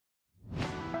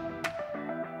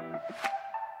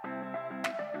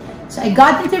So I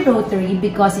got into Rotary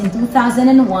because in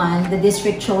 2001, the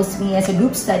district chose me as a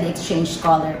group study exchange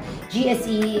scholar.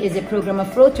 GSE is a program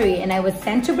of Rotary, and I was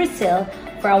sent to Brazil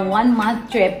for a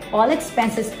 1-month trip, all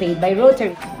expenses paid by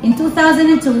Rotary. In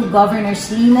 2002,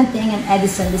 Governors Lina Ting and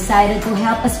Edison decided to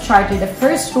help us charter the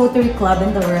first Rotary club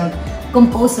in the world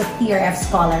composed of TRF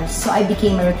scholars, so I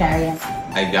became a Rotarian.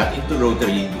 I got into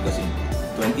Rotary because in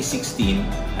 2016,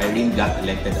 Irene got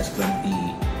elected as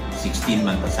 2016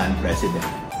 Manpasan president.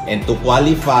 And to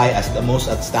qualify as the most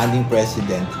outstanding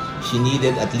president, she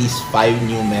needed at least 5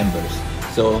 new members.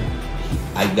 So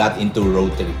I got into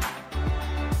Rotary.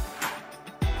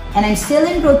 And I'm still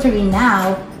in Rotary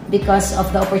now because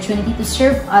of the opportunity to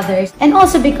serve others and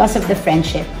also because of the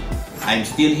friendship. I'm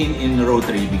still in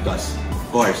Rotary because,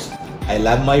 of course, I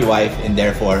love my wife and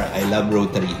therefore I love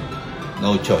Rotary.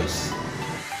 No choice.